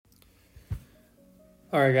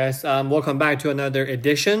All right, guys. Welcome back to another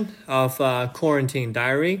edition of Quarantine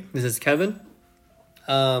Diary. This is Kevin.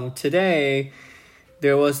 Today,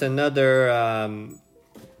 there was another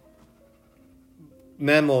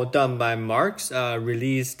memo done by Marx,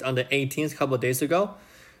 released on the 18th, a couple of days ago,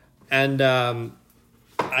 and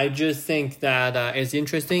I just think that it's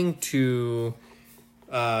interesting to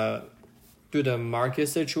do the market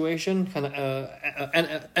situation, kind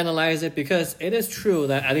of analyze it, because it is true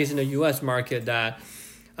that at least in the U.S. market that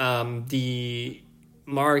the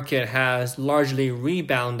market has largely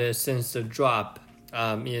rebounded since the drop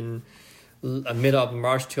in middle of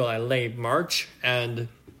March till late March, and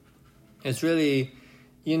it's really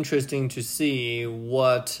interesting to see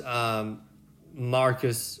what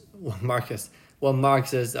Marx's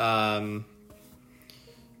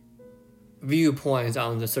viewpoints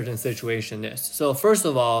on the certain situation is. So first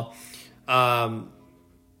of all,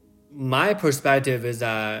 my perspective is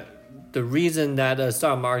that the reason that the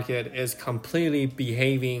stock market is completely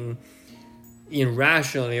behaving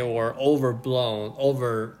irrationally or overblown,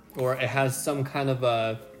 or it has some kind of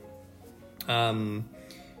a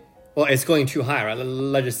it's going too high, right?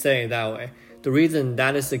 Let's just say it that way. The reason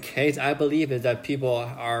that is the case, I believe, is that people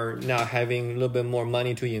are now having a little bit more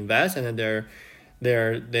money to invest, and then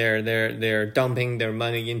they're dumping their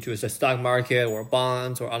money into the stock market or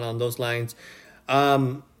bonds or along those lines,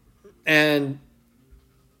 and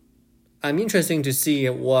I'm interested to see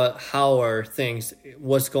what's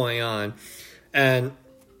going on, and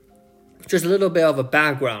just a little bit of a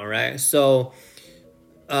background, right? So,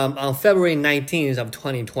 on February 19th of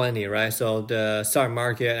 2020, right? So the stock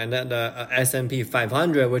market and then the S&P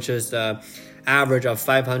 500, which is the average of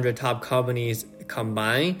 500 top companies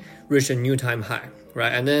combined, reached a new time high,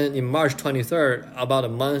 right? And then in March 23rd, about a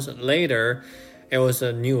month later, it was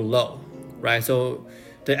a new low, right? So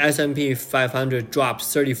the S&P 500 dropped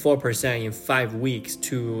 34% in 5 weeks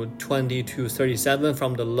to 2237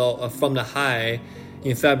 from the high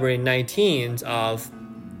in February 19th of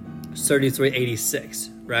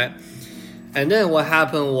 3386, right? And then what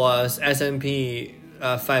happened was S&P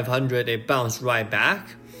 500, it bounced right back,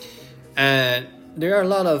 and there are a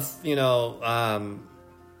lot of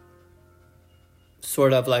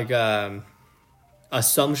sort of like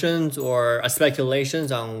assumptions or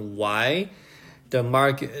speculations on why the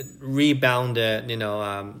market rebounded,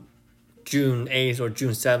 June 8th or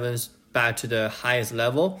June 7th back to the highest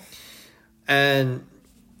level. And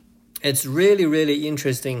it's really, really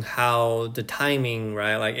interesting how the timing,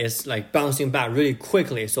 right? Like it's like bouncing back really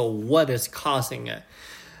quickly. So what is causing it?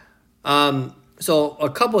 So a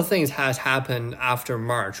couple of things has happened after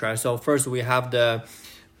March, right? So first we have the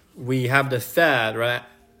Fed, right?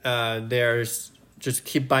 There's just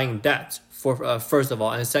keep buying debt for first of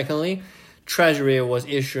all, and secondly, Treasury was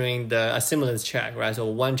issuing a stimulus check, right? So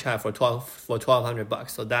one check for $1,200.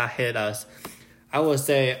 So that hit us, I would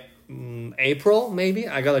say, April, maybe.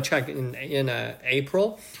 I got a check in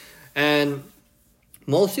April, and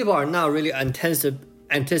most people are not really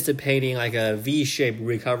anticipating like a V-shaped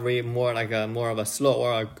recovery, more of a slow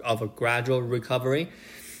or of a gradual recovery,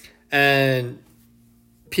 and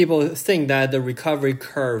people think that the recovery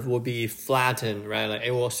curve will be flattened, right? Like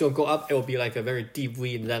it will still go up. It will be like a very deep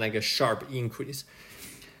V, then like a sharp increase.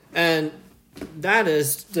 And that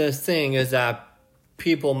is the thing, is that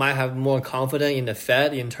people might have more confidence in the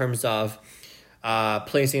Fed in terms of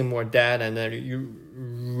placing more debt, and then you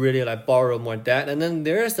really like borrow more debt. And then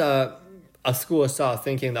there's a school of thought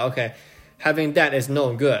thinking that, okay, having debt is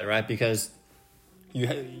no good, right? Because you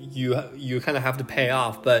kind of have to pay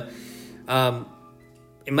off. But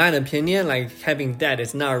in my opinion, like having debt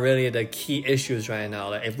is not really the key issues right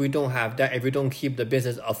now. Like if we don't have debt, if we don't keep the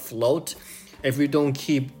business afloat, if we don't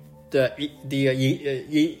keep the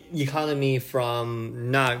economy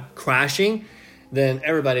from not crashing, then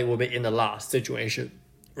everybody will be in a loss situation,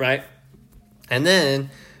 right? And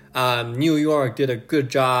then New York did a good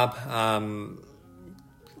job,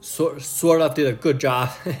 sort of did a good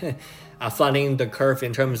job flattening the curve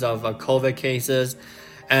in terms of COVID cases.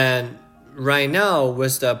 And right now,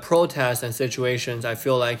 with the protests and situations, I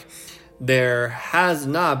feel like there has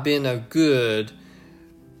not been a good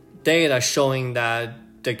data showing that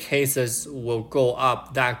the cases will go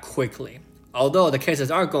up that quickly. Although the cases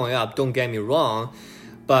are going up, don't get me wrong,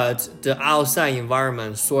 but the outside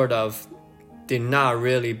environment sort of did not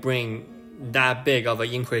really bring that big of an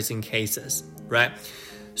increase in cases, right?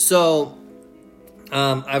 So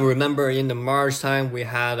I remember in the March time, we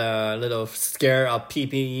had a little scare of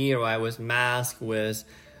PPE, right, with mask, with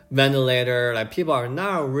ventilator. Like people are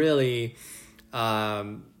not really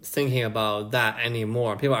thinking about that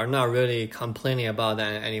anymore. People are not really complaining about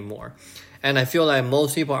that anymore. And I feel like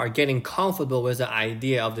most people are getting comfortable with the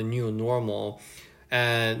idea of the new normal.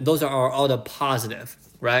 And those are all the positive,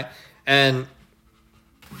 right? And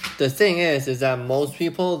the thing is that most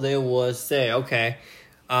people, they would say, okay,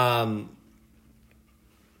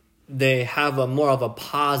 they have a more of a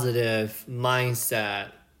positive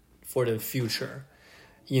mindset for the future.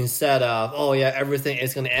 Instead of, oh yeah, everything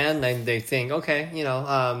is going to end, and they think, okay,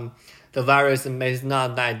 the virus is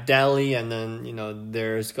not that deadly, and then,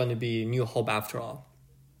 there's going to be new hope after all.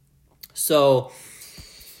 So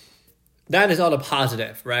that is all the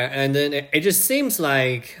positive, right? And then it just seems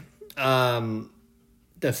like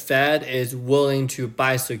the Fed is willing to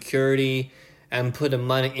buy security and put the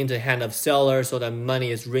money into the hand of sellers so that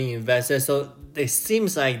money is reinvested. So it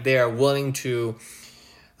seems like they are willing to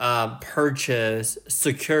purchase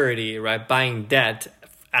security, right? Buying debt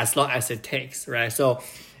as long as it takes, right? So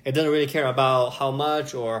it doesn't really care about how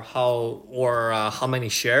much or how many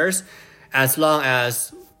shares, as long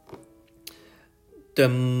as the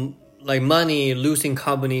money losing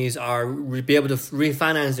companies are be able to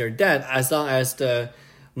refinance their debt, as long as the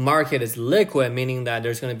market is liquid, meaning that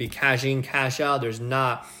there's going to be cash in, cash out. There's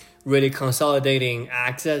not really consolidating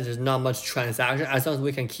access. There's not much transaction. As long as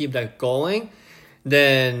we can keep that going,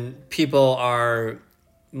 then people are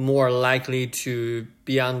more likely to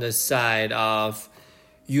be on the side of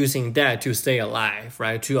using debt to stay alive,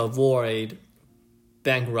 right? To avoid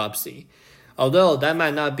bankruptcy. Although that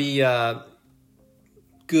might not be a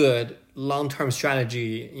good long-term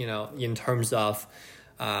strategy, in terms of,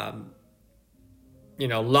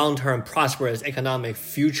 long-term prosperous economic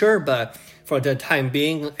future. But for the time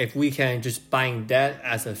being, if we can just buying debt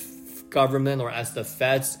as a government or as the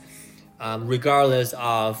Feds, regardless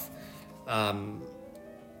of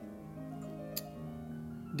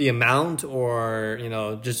the amount, or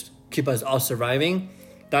just keep us all surviving,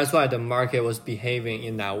 that's why the market was behaving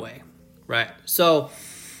in that way, right? So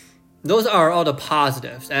those are all the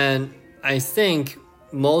positives, and I think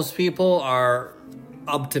most people are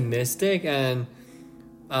optimistic, and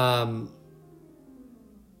I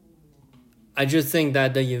just think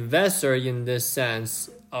that the investor in this sense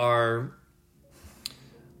are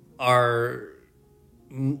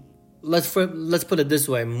let's put it this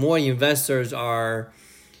way, more investors are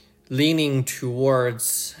leaning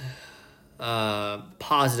towards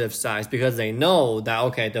positive sides, because they know that,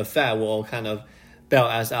 okay, the Fed will kind of bail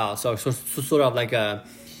us out, so sort of like a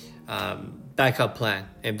backup plan,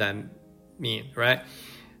 if that means, right?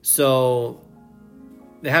 So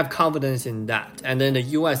they have confidence in that. And then the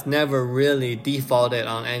US never really defaulted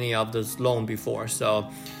on any of this loan before, so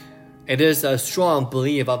it is a strong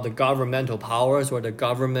belief of the governmental powers, or the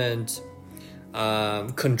government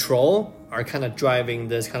control, are kind of driving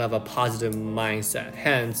this kind of a positive mindset.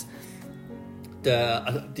 Hence,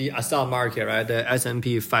 the stock market, right, the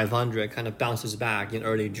S&P 500 kind of bounces back in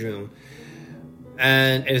early June,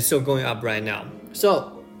 and it's still going up right now.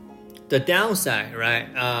 So the downside, right?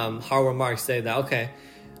 Howard Marks say that, okay,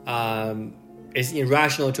 it's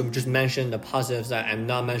irrational to just mention the positive side and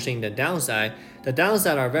not mentioning the downside. The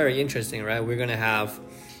downside are very interesting, right? We're gonna have,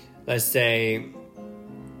 let's say,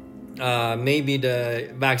 maybe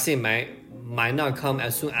the vaccine might not come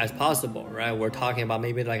as soon as possible, right? We're talking about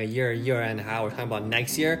maybe like a year and a half. We're talking about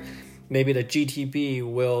next year. Maybe the GDP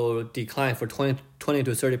will decline for 20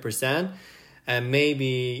 to 30%, and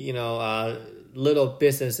maybe little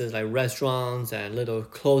businesses like restaurants and little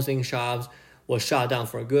clothing shops will shut down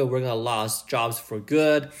for good. We're gonna lose jobs for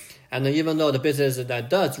good. And then even though the business that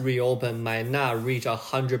does reopen might not reach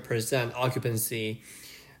 100% occupancy,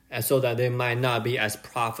 and so that they might not be as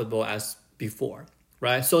profitable as before,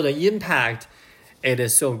 right? So the impact, it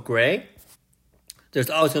is so great. There's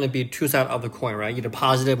always going to be two sides of the coin, right? Either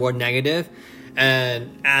positive or negative.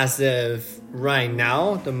 And as if right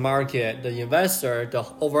now, the market, the investor, the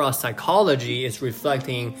overall psychology is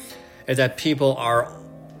reflecting is that people are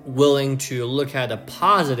willing to look at the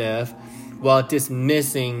positive while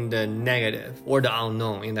dismissing the negative or the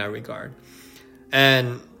unknown in that regard.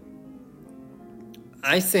 And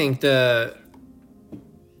I think the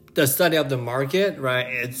study of the market, right,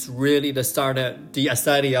 it's really the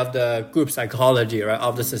study of the group psychology, right,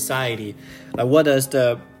 of the society. Like, what does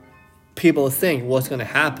the people think what's going to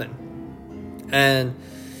happen? And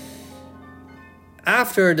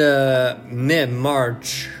after the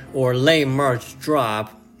mid-March or late March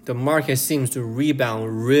drop, the market seems to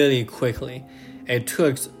rebound really quickly. It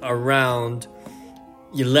took around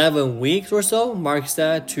 11 weeks or so, Mark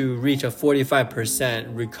said, to reach a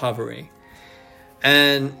 45% recovery.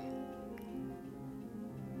 And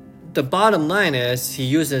the bottom line is, he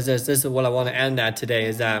uses this is what I want to end at today,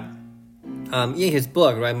 is that in his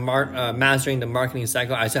book, right, Mastering the Marketing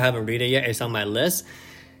Cycle, I still haven't read it yet. It's on my list.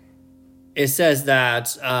 It says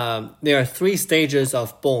that there are 3 stages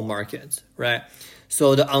of bull markets, right?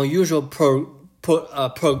 So the unusual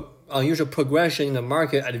progression in the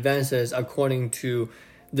market advances according to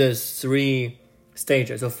these 3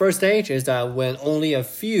 stages. So first stage is that when only a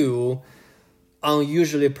few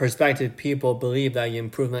unusually perspective people believe that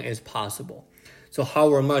improvement is possible. So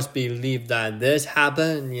Howard Marks believed that this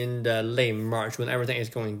happened in the late March when everything is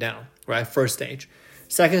going down, right? First stage.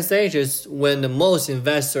 Second stage is when the most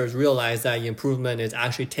investors realize that improvement is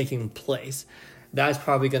actually taking place. That's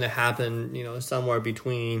probably going to happen, somewhere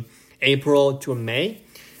between April to May.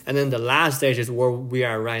 And then the last stage is where we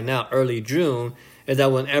are right now, early June, is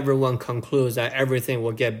that when everyone concludes that everything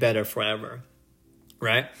will get better forever,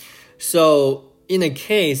 right? So in the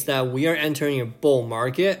case that we are entering a bull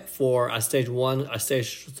market for a stage 1, a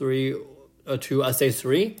stage 3, to a stage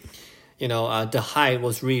 3, the high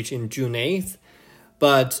was reached in June 8th.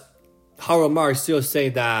 But Howard Marks still say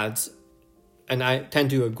that, and I tend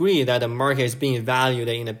to agree, that the market is being valued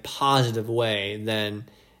in a positive way than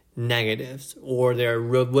negatives, or they're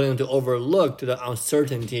willing to overlook the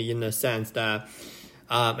uncertainty in the sense that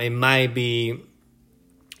it might be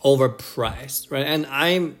overpriced, right? And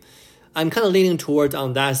I'm kind of leaning towards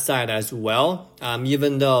on that side as well,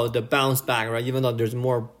 even though the bounce back, right? Even though there's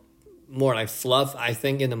more like fluff, I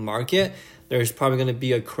think, in the market, there's probably going to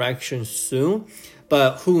be a correction soon.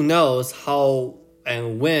 But who knows how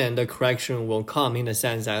and when the correction will come, in the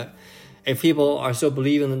sense that if people are still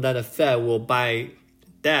believing that the Fed will buy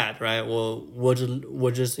debt, right?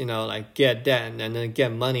 We'll just get debt and then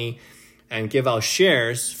get money and give out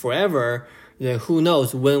shares forever, then who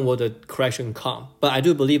knows when will the correction come. But I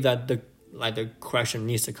do believe that the correction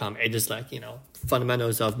needs to come. It is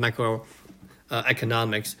fundamentals of macro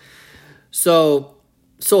economics. So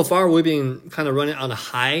far, we've been kind of running on a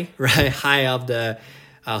high, right? High of the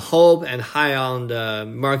hope and high on the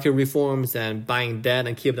market reforms and buying debt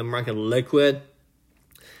and keep the market liquid.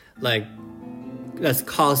 That's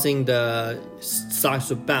causing the stocks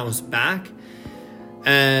to bounce back.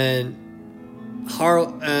 And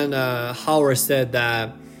Howard said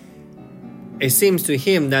that it seems to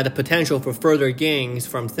him that the potential for further gains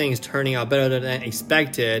from things turning out better than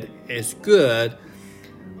expected is good,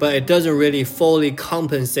 but it doesn't really fully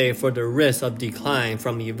compensate for the risk of decline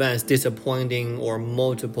from events disappointing or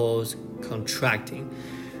multiples contracting.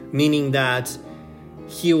 Meaning that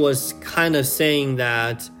he was kind of saying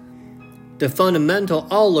that the fundamental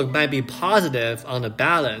outlook might be positive on the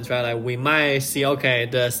balance, right? Like we might see, okay,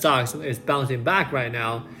 the stocks is bouncing back right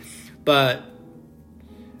now, but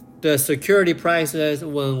the security prices,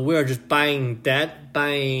 when we're just buying debt,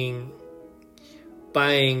 buying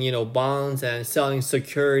bonds and selling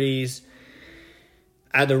securities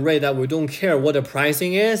at the rate that we don't care what the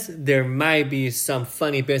pricing is, there might be some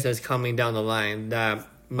funny business coming down the line that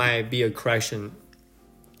might be a correction.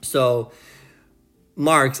 So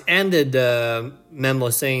Marks ended the memo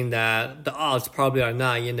saying that the odds probably are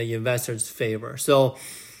not in the investors' favor. So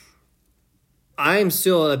I'm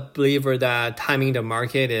still a believer that timing the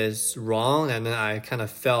market is wrong, and then I kind of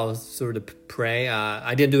fell through the prey.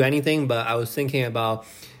 I didn't do anything, but I was thinking about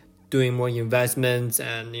doing more investments,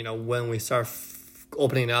 and when we start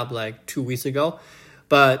opening up like 2 weeks ago.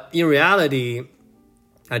 But in reality,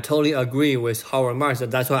 I totally agree with Howard Marks.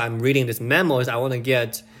 That's why I'm reading this memo. Is I want to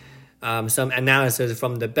get some analysis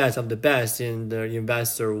from the best of the best in the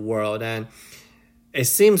investor world, and it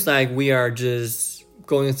seems like we are just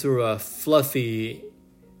going through a fluffy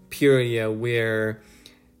period where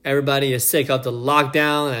everybody is sick of the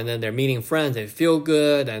lockdown, and then they're meeting friends, they feel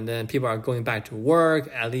good, and then people are going back to work,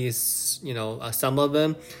 at least some of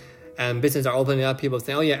them, and businesses are opening up. People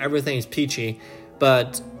think, oh yeah, everything is peachy,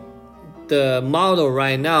 but the model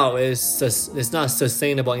right now is not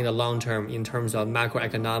sustainable in the long term in terms of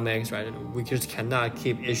macroeconomics, right? We just cannot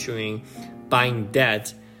keep buying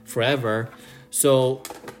debt forever. So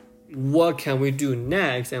what can we do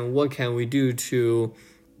next, and what can we do to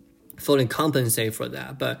fully compensate for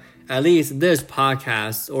that? But at least this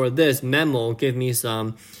podcast or this memo gave me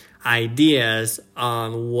some ideas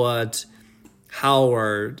on what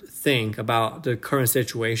Howard think about the current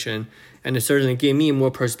situation, and it certainly gave me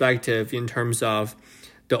more perspective in terms of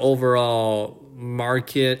the overall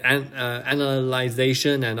market and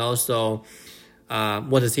analyzation, and also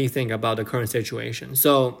what does he think about the current situation.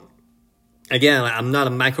 So again, I'm not a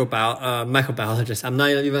microbiologist. I'm not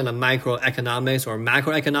even a microeconomics or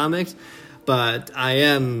macroeconomics, but I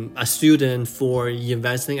am a student for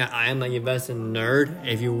investing. I am an investing nerd,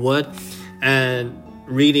 if you would. And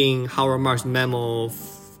reading Howard Marks' memo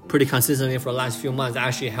pretty consistently for the last few months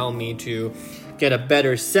actually helped me to get a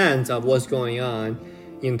better sense of what's going on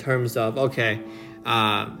in terms of, okay,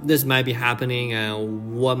 this might be happening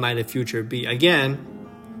and what might the future be. Again,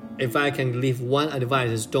 if I can leave one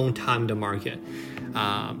advice is don't time the market.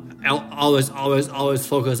 Always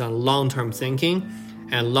focus on long-term thinking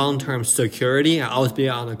and long-term security, and always be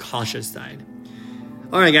on the cautious side.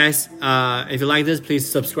 All right, guys. If you like this,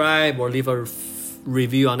 please subscribe or leave a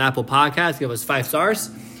review on Apple Podcasts. Give us 5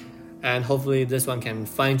 stars. And hopefully this one can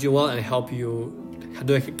find you well and help you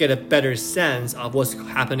to get a better sense of what's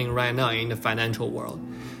happening right now in the financial world.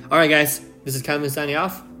 All right, guys. This is Kevin signing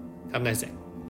off. Have a nice day.